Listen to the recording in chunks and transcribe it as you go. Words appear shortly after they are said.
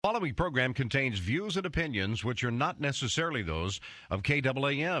Following program contains views and opinions which are not necessarily those of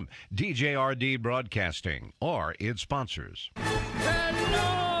KAAM, DJRD Broadcasting, or its sponsors.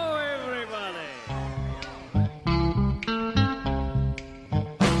 Hello, everybody.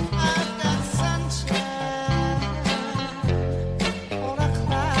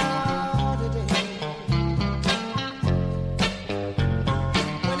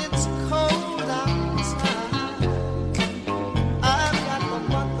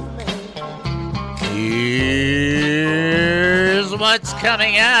 Here's what's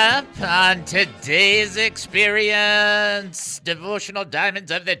coming up on today's experience. Devotional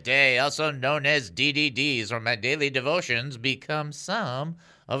Diamonds of the Day, also known as DDDs, or my daily devotions, become some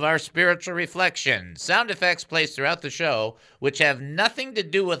of our spiritual reflections. Sound effects placed throughout the show, which have nothing to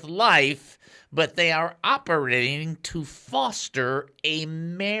do with life, but they are operating to foster a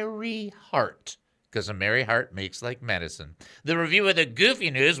merry heart. Because a merry heart makes like medicine. The review of the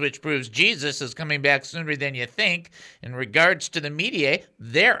goofy news, which proves Jesus is coming back sooner than you think. In regards to the media,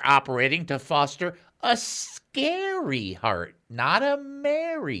 they're operating to foster a scary heart, not a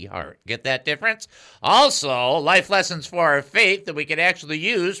merry heart. Get that difference? Also, life lessons for our faith that we could actually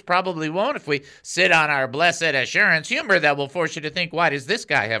use, probably won't if we sit on our blessed assurance. Humor that will force you to think, why does this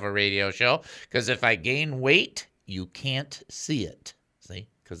guy have a radio show? Because if I gain weight, you can't see it. See?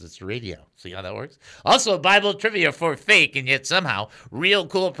 Because it's radio. See how that works? Also, Bible trivia for fake and yet somehow real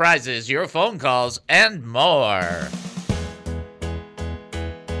cool prizes, your phone calls, and more.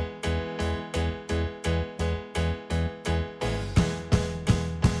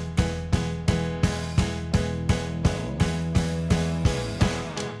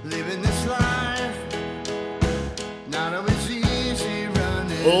 Living this life, not always easy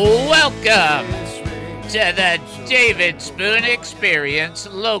running. Welcome to the David Spoon Experience,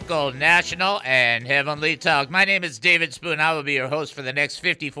 local, national, and heavenly talk. My name is David Spoon. I will be your host for the next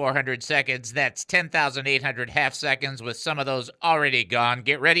 5,400 seconds. That's 10,800 half seconds with some of those already gone.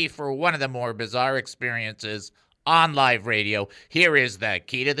 Get ready for one of the more bizarre experiences on live radio. Here is the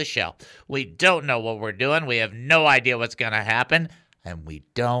key to the show. We don't know what we're doing. We have no idea what's going to happen, and we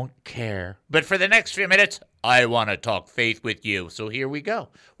don't care. But for the next few minutes, I want to talk faith with you. So here we go.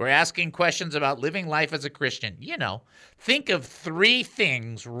 We're asking questions about living life as a Christian. You know, think of 3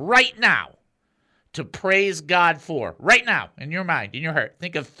 things right now to praise God for. Right now, in your mind, in your heart.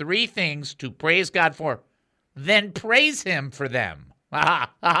 Think of 3 things to praise God for. Then praise Him for them.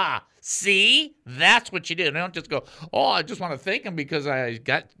 Ha ha. See? That's what you do. Don't just go, oh, I just want to thank Him because I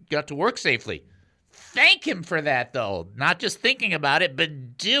got to work safely. Thank Him for that, though. Not just thinking about it,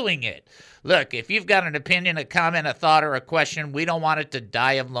 but doing it. Look, if you've got an opinion, a comment, a thought, or a question, we don't want it to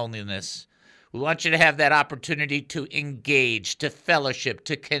die of loneliness. We want you to have that opportunity to engage, to fellowship,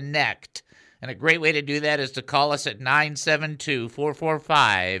 to connect. And a great way to do that is to call us at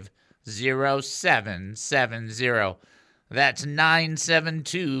 972-445-0770. That's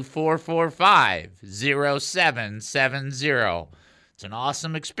 972-445-0770. It's an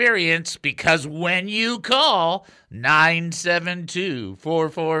awesome experience because when you call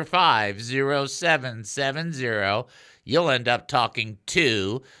 972-445-0770, you'll end up talking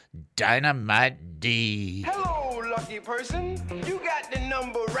to Dynamite D. Hello, lucky person. You got the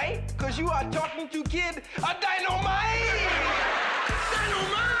number right, because you are talking to Kid Dynamite.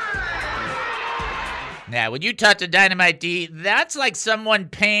 Dynamite! Now, when you talk to Dynamite D, that's like someone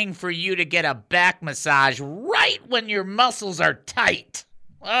paying for you to get a back massage right when your muscles are tight.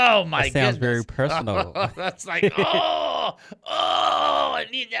 Oh, my goodness. That sounds very personal. That's like, I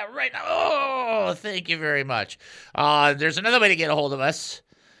need that right now. Oh, thank you very much. There's another way to get a hold of us.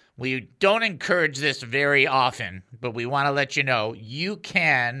 We don't encourage this very often, but we want to let you know you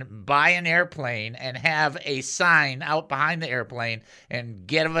can buy an airplane and have a sign out behind the airplane and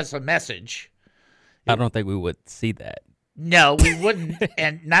give us a message. I don't think we would see that. No, we wouldn't.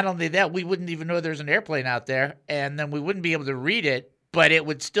 And not only that, we wouldn't even know there's an airplane out there, and then we wouldn't be able to read it, but it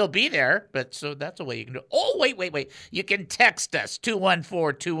would still be there. But so that's a way you can do it. Oh, wait. You can text us,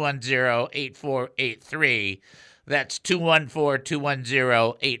 214-210-8483. That's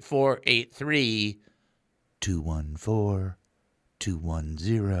 214-210-8483.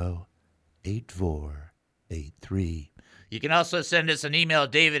 214-210-8483. You can also send us an email,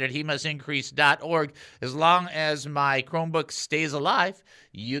 david@hemustincrease.org. As long as my Chromebook stays alive,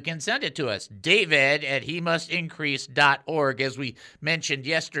 you can send it to us, david@hemustincrease.org. As we mentioned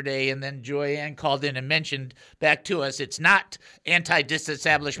yesterday, and then Joyanne called in and mentioned back to us, it's not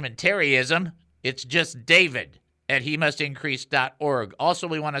anti-disestablishmentarianism. It's just david@hemustincrease.org. Also,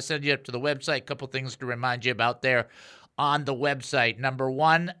 we want to send you up to the website. A couple things to remind you about there. on the website. Number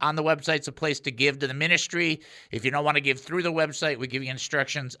one, on the website's a place to give to the ministry. If you don't want to give through the website, we give you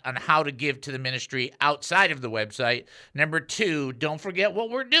instructions on how to give to the ministry outside of the website. Number two, don't forget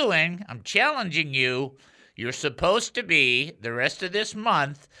what we're doing. I'm challenging you. You're supposed to be, the rest of this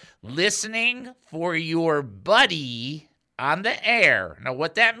month, listening for your buddy on the air. Now,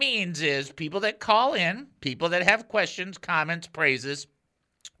 what that means is people that call in, people that have questions, comments, praises,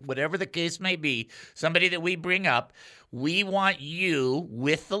 whatever the case may be, somebody that we bring up, we want you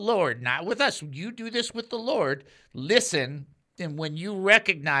with the Lord, not with us. You do this with the Lord. Listen, and when you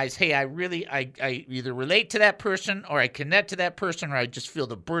recognize, hey, I either relate to that person or I connect to that person or I just feel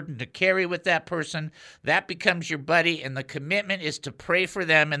the burden to carry with that person, that becomes your buddy, and the commitment is to pray for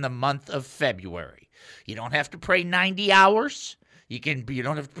them in the month of February. You don't have to pray 90 hours. You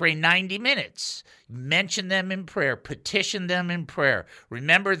don't have to pray 90 minutes. Mention them in prayer. Petition them in prayer.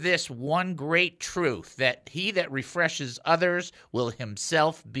 Remember this one great truth, that he that refreshes others will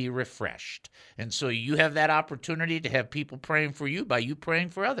himself be refreshed. And so you have that opportunity to have people praying for you by you praying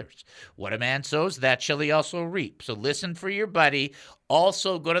for others. What a man sows, that shall he also reap. So listen for your buddy.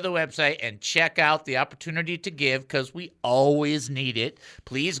 Also, go to the website and check out the opportunity to give, because we always need it.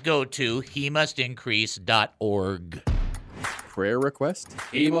 Please go to hemustincrease.org. Prayer request?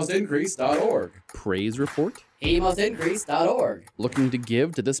 HeMustIncrease.org. Praise report? HeMustIncrease.org. Looking to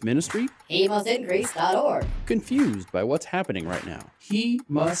give to this ministry? HeMustIncrease.org. Confused by what's happening right now?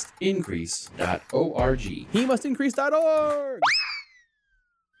 HeMustIncrease.org. HeMustIncrease.org.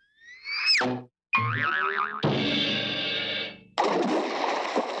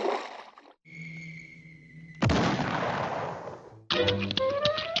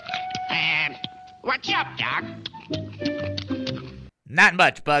 What's up, Doc? Not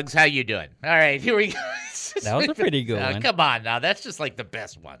much, Bugs. How you doing? All right, here we go. That was a pretty good one. Come on now. That's just like the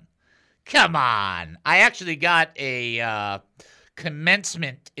best one. Come on. I actually got a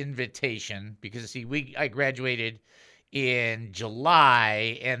commencement invitation because, see, I graduated in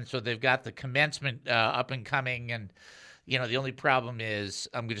July, and so they've got the commencement up and coming, and the only problem is,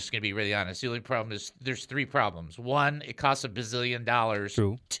 I'm just going to be really honest, the only problem is there's three problems. One, it costs $1 bazillion.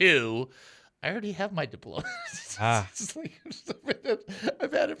 True. Two, I already have my diploma. It's like,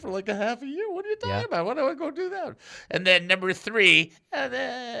 I've had it for like a half a year. What are you talking about? Why do I go do that? And then number three, it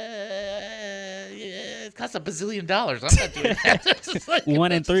costs $1 bazillion. I'm not doing that. It's like,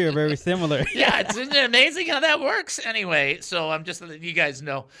 1 and 3 are very similar. Yeah, isn't it amazing how that works? Anyway, so I'm just letting you guys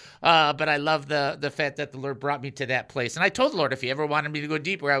know. But I love the fact that the Lord brought me to that place. And I told the Lord if he ever wanted me to go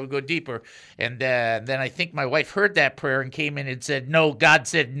deeper, I would go deeper. And then I think my wife heard that prayer and came in and said, no, God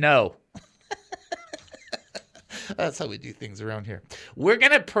said no. That's how we do things around here. We're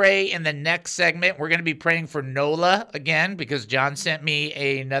going to pray in the next segment. We're going to be praying for NOLA again because John sent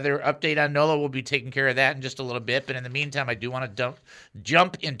me another update on NOLA. We'll be taking care of that in just a little bit. But in the meantime, I do want to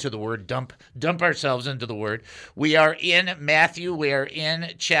jump into the Word, dump ourselves into the Word. We are in Matthew. We are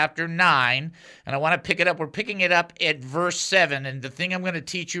in chapter 9. And I want to pick it up. We're picking it up at verse 7. And the thing I'm going to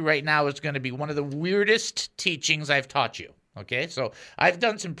teach you right now is going to be one of the weirdest teachings I've taught you. Okay, so I've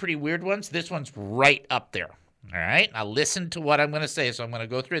done some pretty weird ones. This one's right up there. All right, now listen to what I'm going to say. So I'm going to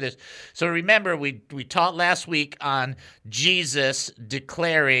go through this. So remember, we taught last week on Jesus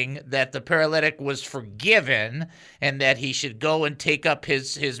declaring that the paralytic was forgiven and that he should go and take up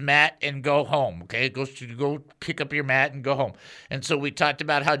his mat and go home. Okay, go pick up your mat and go home. And so we talked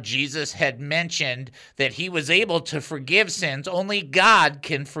about how Jesus had mentioned that he was able to forgive sins. Only God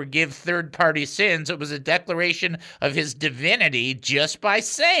can forgive third-party sins. It was a declaration of his divinity just by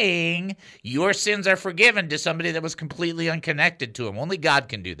saying your sins are forgiven to somebody that was completely unconnected to him. Only God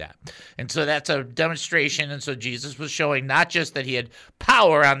can do that. And so that's a demonstration. And so Jesus was showing not just that he had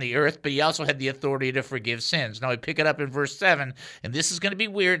power on the earth, but he also had the authority to forgive sins. Now we pick it up in verse 7, and this is going to be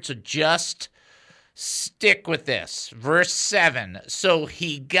weird, so just stick with this. Verse 7, so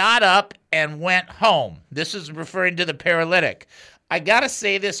he got up and went home. This is referring to the paralytic. I got to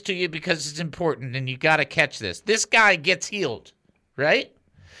say this to you because it's important, and you got to catch this. This guy gets healed, right?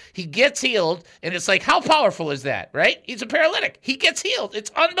 He gets healed, and it's like, how powerful is that, right? He's a paralytic. He gets healed. It's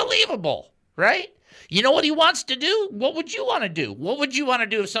unbelievable, right? You know what he wants to do? What would you want to do? What would you want to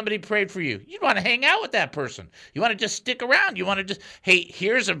do if somebody prayed for you? You'd want to hang out with that person. You want to just stick around. You want to just, hey,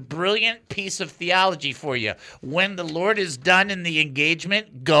 here's a brilliant piece of theology for you. When the Lord is done in the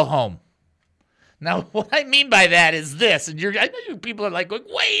engagement, go home. Now, what I mean by that is this, and I know you people are like,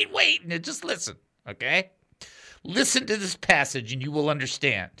 wait, and just listen, okay? Listen to this passage and you will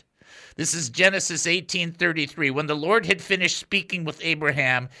understand. This is Genesis 18:33. When the Lord had finished speaking with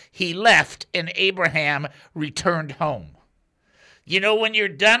Abraham, he left and Abraham returned home. You know when you're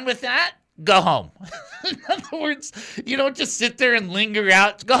done with that, go home. In other words, you don't just sit there and linger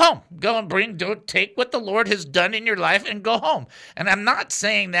out. Go home. Go and don't take what the Lord has done in your life and go home. And I'm not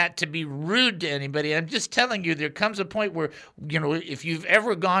saying that to be rude to anybody. I'm just telling you there comes a point where, if you've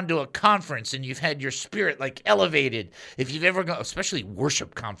ever gone to a conference and you've had your spirit like elevated, if you've ever gone, especially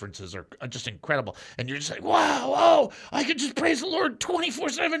worship conferences are just incredible. And you're just like, wow, oh, I could just praise the Lord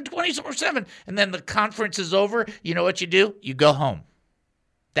 24/7, 24/7. And then the conference is over. You know what you do? You go home.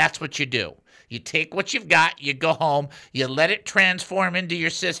 That's what you do. You take what you've got, you go home, you let it transform into your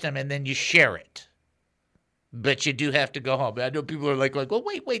system, and then you share it. But you do have to go home. I know people are like, well,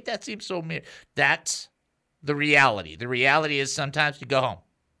 wait, that seems so mean. That's the reality. The reality is sometimes you go home,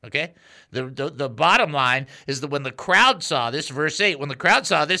 okay? The bottom line is that when the crowd saw this, verse 8, when the crowd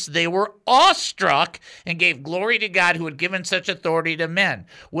saw this, they were awestruck and gave glory to God who had given such authority to men.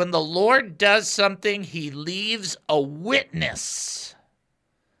 When the Lord does something, he leaves a witness.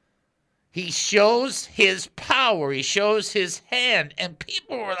 He shows his power. He shows his hand. And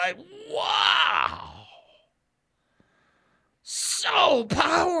people were like, wow, so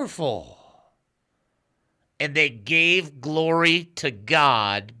powerful. And they gave glory to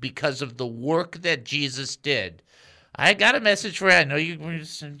God because of the work that Jesus did. I got a message for you. I know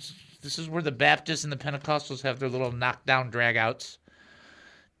this is where the Baptists and the Pentecostals have their little knockdown dragouts.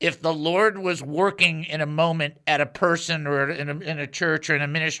 If the Lord was working in a moment at a person or in a church or in a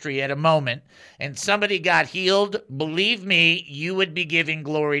ministry at a moment and somebody got healed, believe me, you would be giving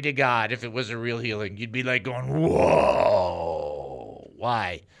glory to God if it was a real healing. You'd be like going, whoa.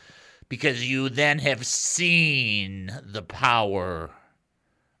 Why? Because you then have seen the power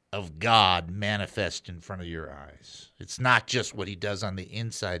of God manifest in front of your eyes. It's not just what he does on the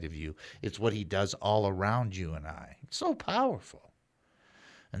inside of you. It's what he does all around you and I. It's so powerful.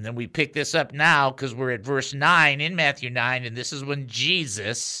 And then we pick this up now because we're at verse 9 in Matthew 9, and this is when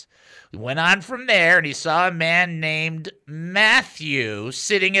Jesus went on from there, and he saw a man named Matthew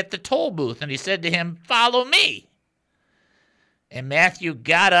sitting at the toll booth, and he said to him, follow me. And Matthew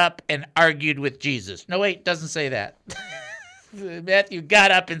got up and argued with Jesus. No, wait, doesn't say that. Matthew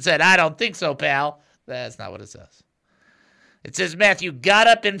got up and said, I don't think so, pal. That's not what it says. It says Matthew got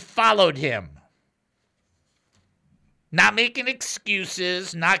up and followed him. Not making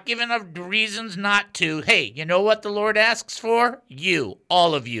excuses, not giving up reasons not to. Hey, you know what the Lord asks for? You,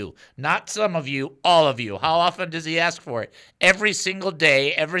 all of you. Not some of you, all of you. How often does he ask for it? Every single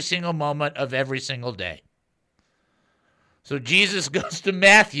day, every single moment of every single day. So Jesus goes to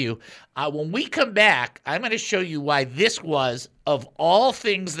Matthew. When we come back, I'm going to show you why this was, of all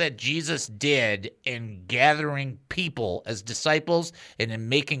things that Jesus did in gathering people as disciples and in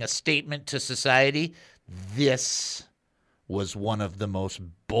making a statement to society, this was one of the most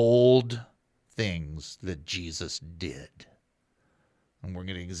bold things that Jesus did. And we're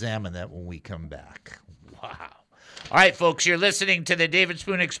going to examine that when we come back. Wow. All right, folks, you're listening to the David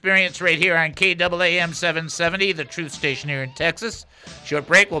Spoon Experience right here on KAAM 770, the truth station here in Texas. Short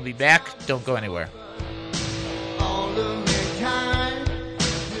break. We'll be back. Don't go anywhere. All of mankind,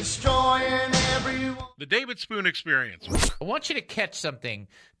 destroying everyone. The David Spoon Experience. I want you to catch something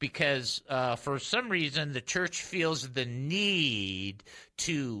because for some reason the church feels the need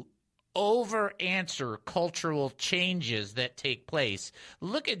to over-answer cultural changes that take place.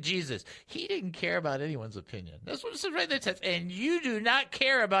 Look at Jesus. He didn't care about anyone's opinion. That's what it says right in the text. And you do not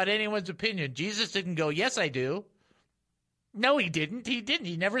care about anyone's opinion. Jesus didn't go, yes, I do. No, he didn't. He didn't.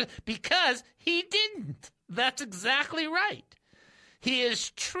 He never, because he didn't. That's exactly right. He is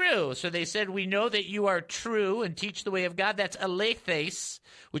true. So they said, we know that you are true and teach the way of God. That's aletheis,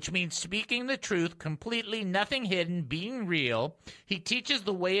 which means speaking the truth, completely, nothing hidden, being real. He teaches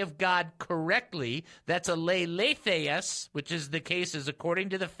the way of God correctly. That's aletheis, which is the case is according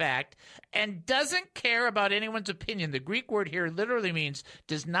to the fact, and doesn't care about anyone's opinion. The Greek word here literally means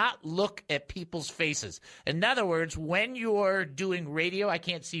does not look at people's faces. In other words, when you're doing radio, I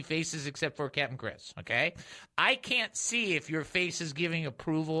can't see faces except for Captain Chris, okay? I can't see if your face is giving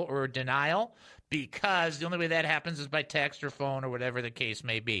approval or denial because the only way that happens is by text or phone or whatever the case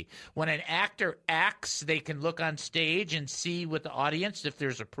may be. When an actor acts, they can look on stage and see with the audience if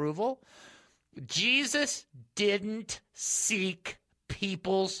there's approval. Jesus didn't seek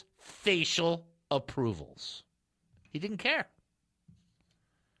people's facial approvals. He didn't care.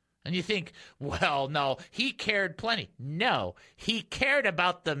 And you think, well, no, he cared plenty. No, he cared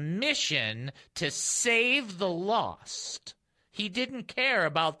about the mission to save the lost. He didn't care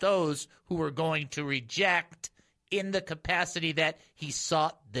about those who were going to reject in the capacity that he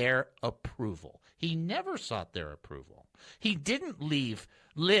sought their approval. He never sought their approval. He didn't live,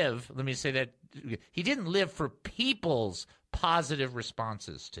 let me say that, he didn't live for people's positive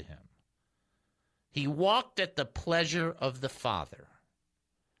responses to him. He walked at the pleasure of the Father.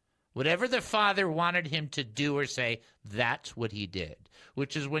 Whatever the Father wanted him to do or say, that's what he did,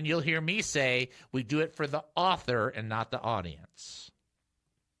 which is when you'll hear me say we do it for the author and not the audience.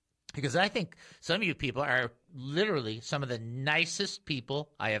 Because I think some of you people are literally some of the nicest people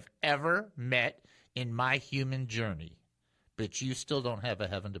I have ever met in my human journey, but you still don't have a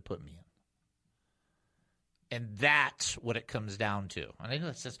heaven to put me in. And that's what it comes down to. And I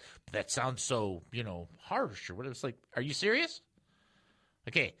know that sounds so, harsh or whatever. It's like, are you serious?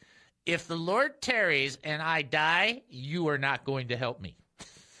 Okay, if the Lord tarries and I die, you are not going to help me.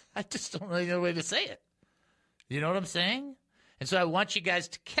 I just don't really know a way to say it. You know what I'm saying? And so I want you guys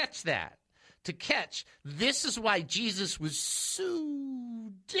to catch that. This is why Jesus was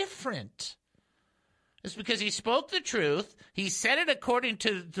so different. It's because he spoke the truth. He said it according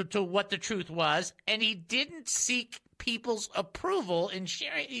to what the truth was, and he didn't seek people's approval in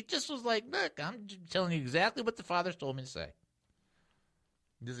sharing. He just was like, look, I'm telling you exactly what the Father's told me to say.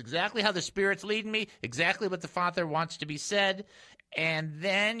 This is exactly how the Spirit's leading me, exactly what the Father wants to be said. And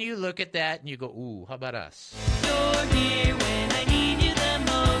then you look at that and you go, ooh, how about us? You're here when I need you the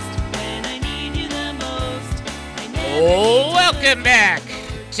most, when I need you the most. Welcome back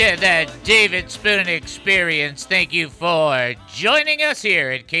to the David Spoon Experience. Thank you for joining us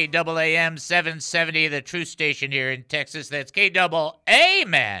here at KAAM 770, the Truth Station here in Texas. That's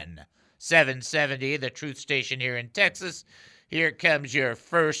KAAM 770, the Truth Station here in Texas. Here comes your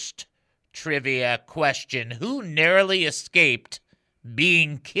first trivia question. Who narrowly escaped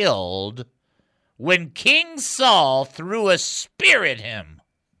being killed when King Saul threw a spear at him?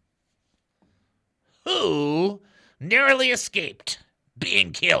 Who narrowly escaped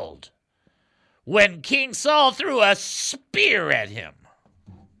being killed when King Saul threw a spear at him?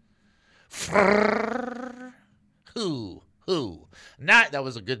 Who? That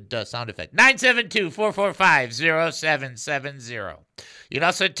was a good sound effect. 972-445-0770. You can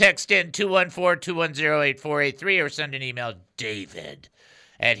also text in 214-210-8483 or send an email,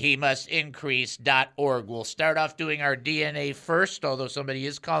 david@hemustincrease.org. We'll start off doing our DNA first, although somebody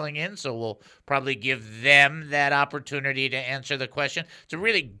is calling in, so we'll probably give them that opportunity to answer the question. It's a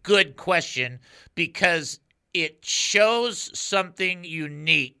really good question because it shows something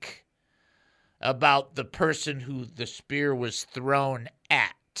unique about the person who the spear was thrown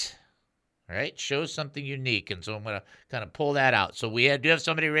at. All right? Shows something unique, and so I'm going to kind of pull that out. So we do have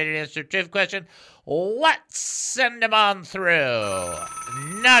somebody ready to answer the trivia question. Let's send them on through.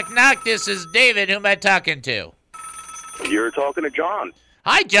 Knock, knock. This is David. Who am I talking to? You're talking to John.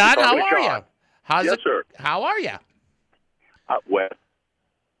 Hi, John. How are you? Yes, sir. How are you? Wet.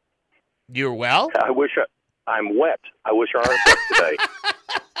 You're well? I'm wet. I wish our wet today.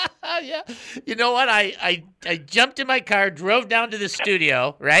 Yeah. You know what? I jumped in my car, drove down to the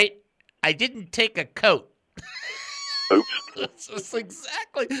studio, right? I didn't take a coat. Oops. It's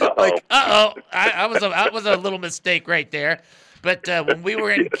exactly like, that was a little mistake right there. But when we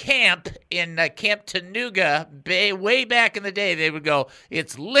were in Camp Tanuga Bay, way back in the day, they would go,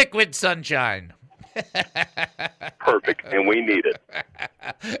 it's liquid sunshine. Perfect, and we need it.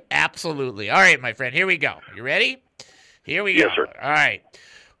 Absolutely. All right, my friend, here we go. You ready? Here we go. Yes, sir. All right.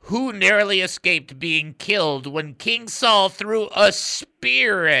 Who narrowly escaped being killed when King Saul threw a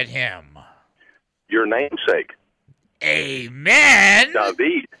spear at him? Your namesake. Amen.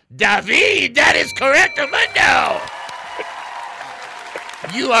 David. That is correct, Amundo.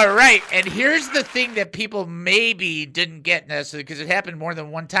 You are right. And here's the thing that people maybe didn't get necessarily, because it happened more than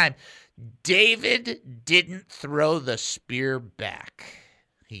one time. David didn't throw the spear back.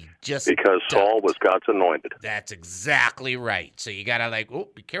 He just because ducked. Saul was God's anointed. That's exactly right. So you got to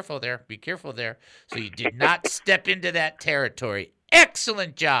be careful there. Be careful there. So you did not step into that territory.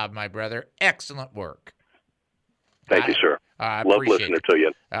 Excellent job, my brother. Excellent work. Thank you, sir. Love listening to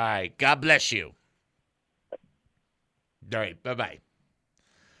you. All right. God bless you. All right. Bye-bye.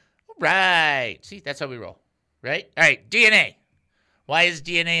 All right. See, that's how we roll. Right? All right. DNA. Why is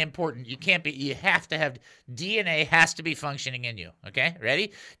DNA important? You have to have, DNA has to be functioning in you. Okay?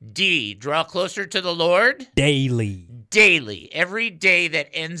 Ready? D, draw closer to the Lord. Daily. Every day that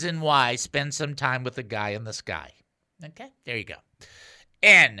ends in Y, spend some time with the guy in the sky. Okay? There you go.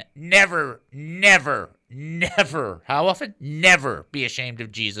 N, never, how often? Never be ashamed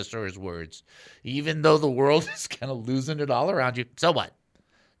of Jesus or his words. Even though the world is kind of losing it all around you. So what?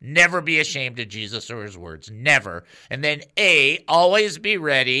 Never be ashamed of Jesus or his words. Never. And then A, always be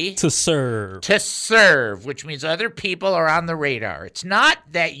ready. To serve. Which means other people are on the radar. It's not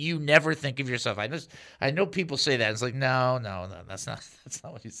that you never think of yourself. I know people say that. It's like, no, that's not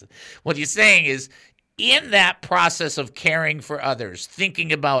what he's saying. What he's saying is, in that process of caring for others,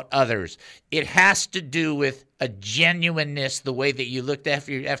 thinking about others, it has to do with a genuineness, the way that you looked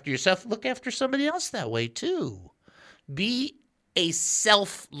after yourself. Look after somebody else that way too. Be a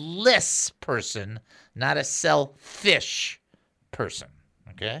selfless person, not a selfish person.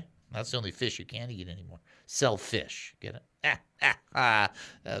 Okay? That's the only fish you can't eat anymore. Selfish. Get it? That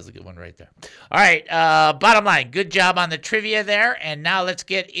was a good one right there. All right. Bottom line, good job on the trivia there. And now we're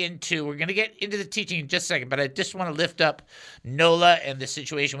going to get into the teaching in just a second, but I just want to lift up Nola and the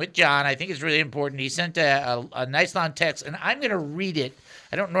situation with John. I think it's really important. He sent a nice long text, and I'm going to read it.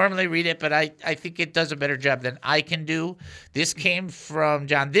 I don't normally read it, but I think it does a better job than I can do. This came from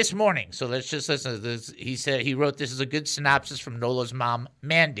John this morning, so let's just listen to this. He wrote, this is a good synopsis from Nola's mom,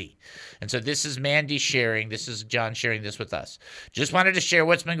 Mandy. And so this is Mandy sharing. This is John sharing this with us. Just wanted to share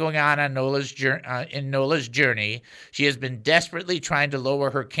what's been going on Nola's journey. She has been desperately trying to lower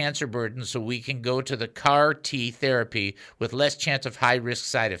her cancer burden so we can go to the CAR-T therapy with less chance of high-risk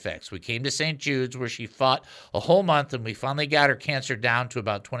side effects. We came to St. Jude's where she fought a whole month, and we finally got her cancer down to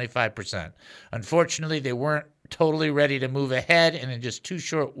about 25%. Unfortunately, they weren't totally ready to move ahead, and in just 2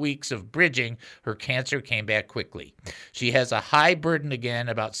 short weeks of bridging, her cancer came back quickly. She has a high burden again,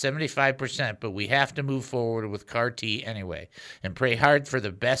 about 75%, but we have to move forward with CAR-T anyway and pray hard for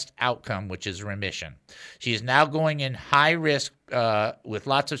the best outcome, which is remission. She is now going in high risk with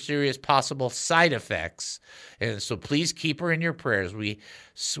lots of serious possible side effects, and so please keep her in your prayers.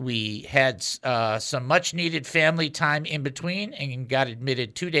 We had some much-needed family time in between and got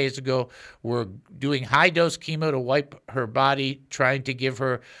admitted 2 days ago. We're doing high-dose chemo to wipe her body, trying to give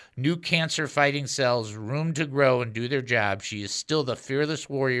her new cancer-fighting cells room to grow and do their job. She is still the fearless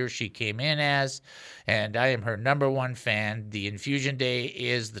warrior she came in as, and I am her #1 fan. The infusion day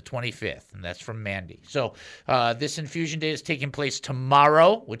is the 25th, and that's from Mandy. So this infusion day is taking place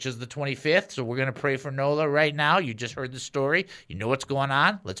tomorrow, which is the 25th, so we're going to pray for Nola right now. You just heard the story. You know what's going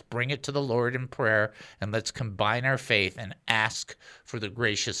on. Let's bring it to the Lord in prayer, and let's combine our faith and ask for the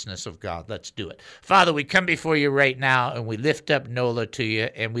graciousness of God. Let's do it. Father, we come before you right now, and we lift up Nola to you,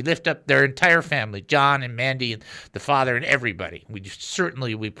 and we lift up their entire family, John and Mandy and the father and everybody.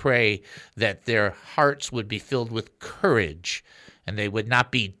 We pray that their hearts would be filled with courage, and they would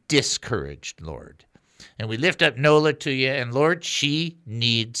not be discouraged, Lord. And we lift up Nola to you, and Lord, she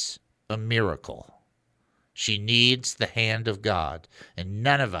needs a miracle. She needs the hand of God. And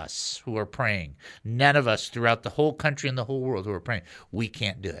none of us who are praying, none of us throughout the whole country and the whole world who are praying, we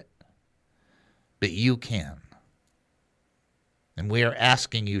can't do it. But you can. And we are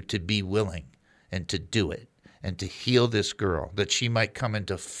asking you to be willing and to do it and to heal this girl, that she might come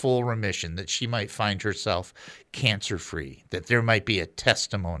into full remission, that she might find herself cancer-free, that there might be a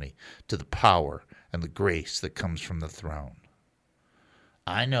testimony to the power and the grace that comes from the throne.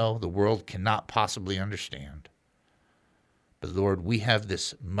 I know the world cannot possibly understand, but Lord, we have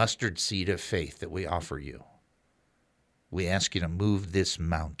this mustard seed of faith that we offer you. We ask you to move this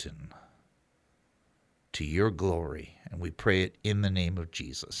mountain to your glory, and we pray it in the name of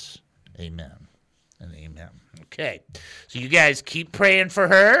Jesus. Amen and amen. Okay, so you guys keep praying for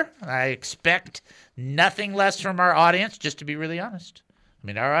her. I expect nothing less from our audience, just to be really honest. I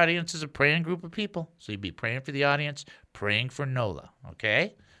mean, our audience is a praying group of people, so you'd be praying for the audience, praying for Nola,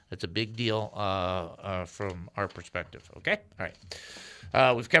 okay? That's a big deal from our perspective, okay? All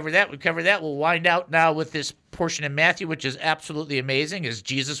right. We've covered that. We'll wind out now with this portion in Matthew, which is absolutely amazing. As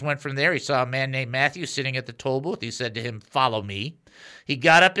Jesus went from there, he saw a man named Matthew sitting at the toll booth. He said to him, "Follow me." He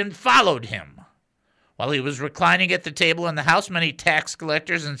got up and followed him. While he was reclining at the table in the house, many tax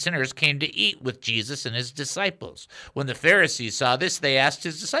collectors and sinners came to eat with Jesus and his disciples. When the Pharisees saw this, they asked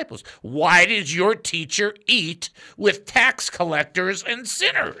his disciples, "Why did your teacher eat with tax collectors and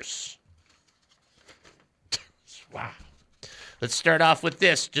sinners?" Wow. Let's start off with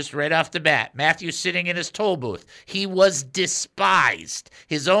this, just right off the bat. Matthew sitting in his toll booth. He was despised.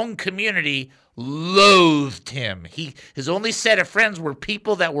 His own community loathed him. His only set of friends were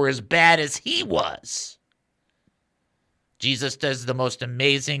people that were as bad as he was. Jesus does the most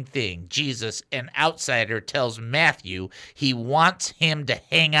amazing thing. Jesus, an outsider, tells Matthew he wants him to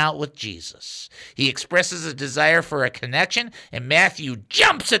hang out with Jesus. He expresses a desire for a connection, and Matthew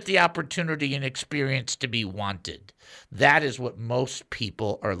jumps at the opportunity and experience to be wanted. That is what most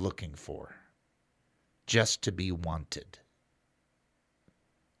people are looking for, just to be wanted.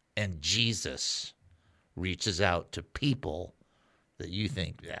 And Jesus reaches out to people that you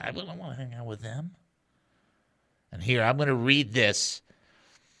think, I wouldn't want to hang out with them. And here, I'm going to read this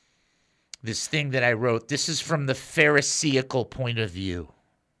thing that I wrote. This is from the Pharisaical point of view.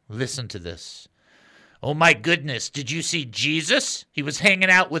 Listen to this. Oh my goodness, did you see Jesus? He was hanging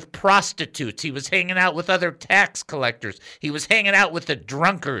out with prostitutes. He was hanging out with other tax collectors. He was hanging out with the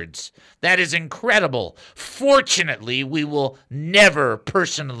drunkards. That is incredible. Fortunately, we will never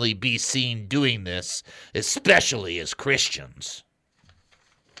personally be seen doing this, especially as Christians.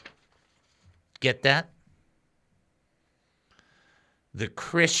 Get that? The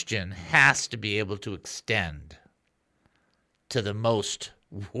Christian has to be able to extend to the most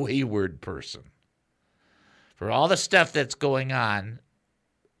wayward person. For all the stuff that's going on,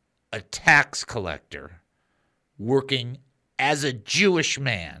 a tax collector working as a Jewish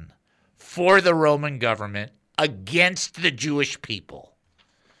man for the Roman government against the Jewish people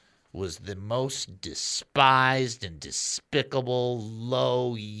was the most despised and despicable,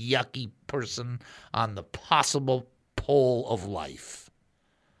 low, yucky person on the possible pole of life.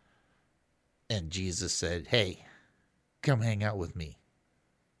 And Jesus said, hey, come hang out with me.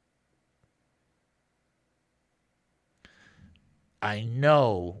 I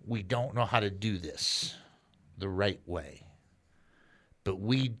know we don't know how to do this the right way, but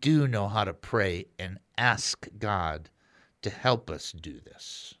we do know how to pray and ask God to help us do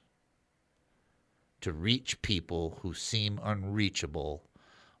this, to reach people who seem unreachable,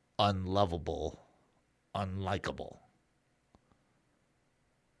 unlovable, unlikable.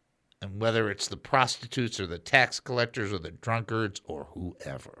 And whether it's the prostitutes or the tax collectors or the drunkards or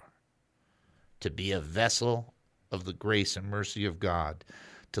whoever, to be a vessel of the grace and mercy of God,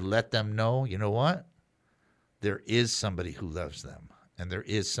 to let them know, you know what? There is somebody who loves them, and there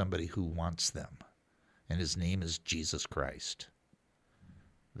is somebody who wants them, and his name is Jesus Christ.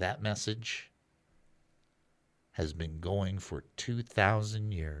 That message has been going for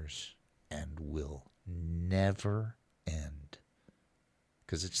 2,000 years and will never end,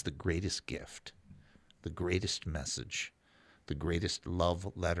 because it's the greatest gift, the greatest message, the greatest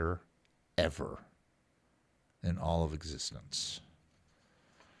love letter ever in all of existence.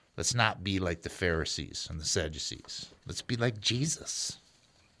 Let's not be like the Pharisees and the Sadducees. Let's be like Jesus.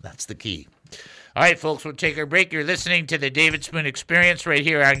 That's the key. All right, folks, we'll take a break. You're listening to the David Spoon Experience right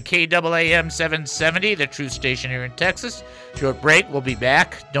here on KAAM 770, the truth station here in Texas. Short break. We'll be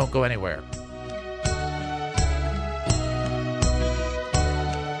back. Don't go anywhere.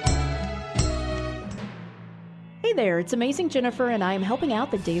 Hey there, it's Amazing Jennifer, and I am helping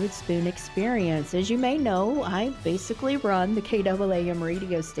out the David Spoon Experience. As you may know, I basically run the KAAM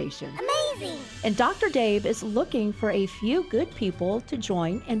radio station. Amazing! And Dr. Dave is looking for a few good people to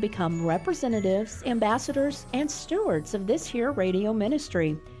join and become representatives, ambassadors, and stewards of this here radio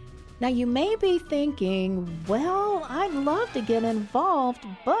ministry. Now, you may be thinking, well, I'd love to get involved,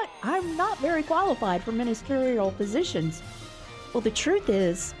 but I'm not very qualified for ministerial positions. Well, the truth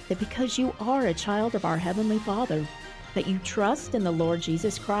is that because you are a child of our Heavenly Father, that you trust in the Lord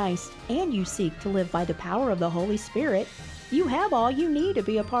Jesus Christ, and you seek to live by the power of the Holy Spirit, you have all you need to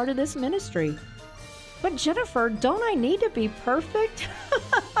be a part of this ministry. But Jennifer, don't I need to be perfect?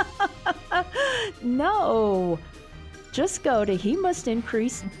 No. Just go to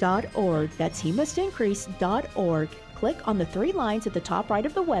HeMustIncrease.org. That's HeMustIncrease.org. Click on the 3 lines at the top right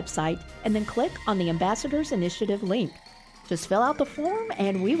of the website, and then click on the Ambassadors Initiative link. Just fill out the form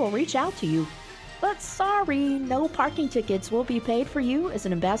and we will reach out to you. But sorry, no parking tickets will be paid for you as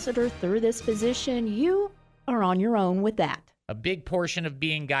an ambassador through this position. You are on your own with that. A big portion of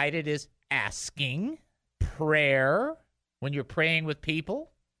being guided is asking, prayer, when you're praying with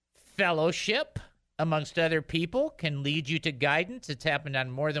people, fellowship amongst other people can lead you to guidance. It's happened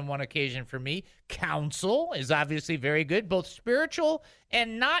on more than one occasion for me. Counsel is obviously very good, both spiritual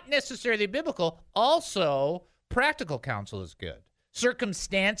and not necessarily biblical. Also, practical counsel is good.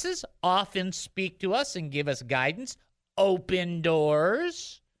 Circumstances often speak to us and give us guidance. Open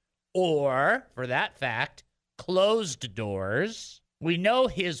doors, or, for that fact, closed doors. We know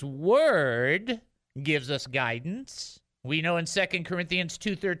his word gives us guidance. We know in 2 Corinthians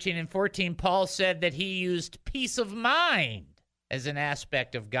 2:13 and 14, Paul said that he used peace of mind as an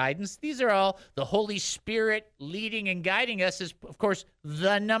aspect of guidance. These are all the Holy Spirit leading and guiding us is, of course,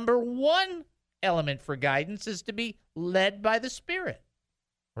 the number one element for guidance is to be led by the Spirit,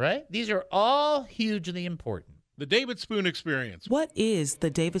 right? These are all hugely important. The David Spoon Experience. What is the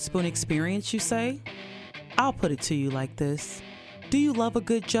David Spoon Experience, you say? I'll put it to you like this. Do you love a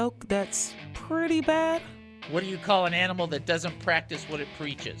good joke that's pretty bad? What do you call an animal that doesn't practice what it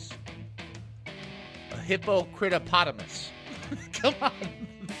preaches? A hippocritopotamus. Come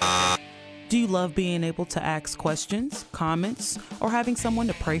on. Do you love being able to ask questions, comments, or having someone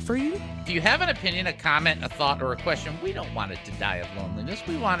to pray for you? If you have an opinion, a comment, a thought, or a question, we don't want it to die of loneliness.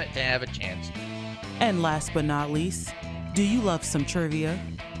 We want it to have a chance. And last but not least, do you love some trivia?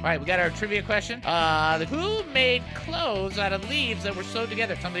 All right, we got our trivia question. Who made clothes out of leaves that were sewed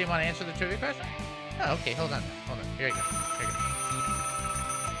together? Somebody want to answer the trivia question? Oh, okay, hold on. Here you go.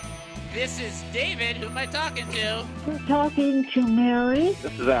 This is David. Who am I talking to? We're talking to Mary.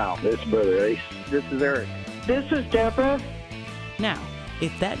 This is Al. This is Brother Ace. This is Eric. This is Deborah. Now,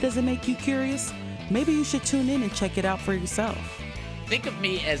 if that doesn't make you curious, maybe you should tune in and check it out for yourself. Think of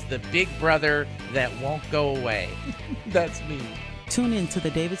me as the big brother that won't go away. That's me. Tune in to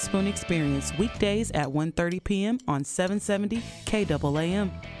the David Spoon Experience weekdays at 1:30 p.m. on 770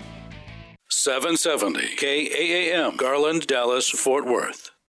 KAAM. 770 KAAM, Garland, Dallas, Fort Worth.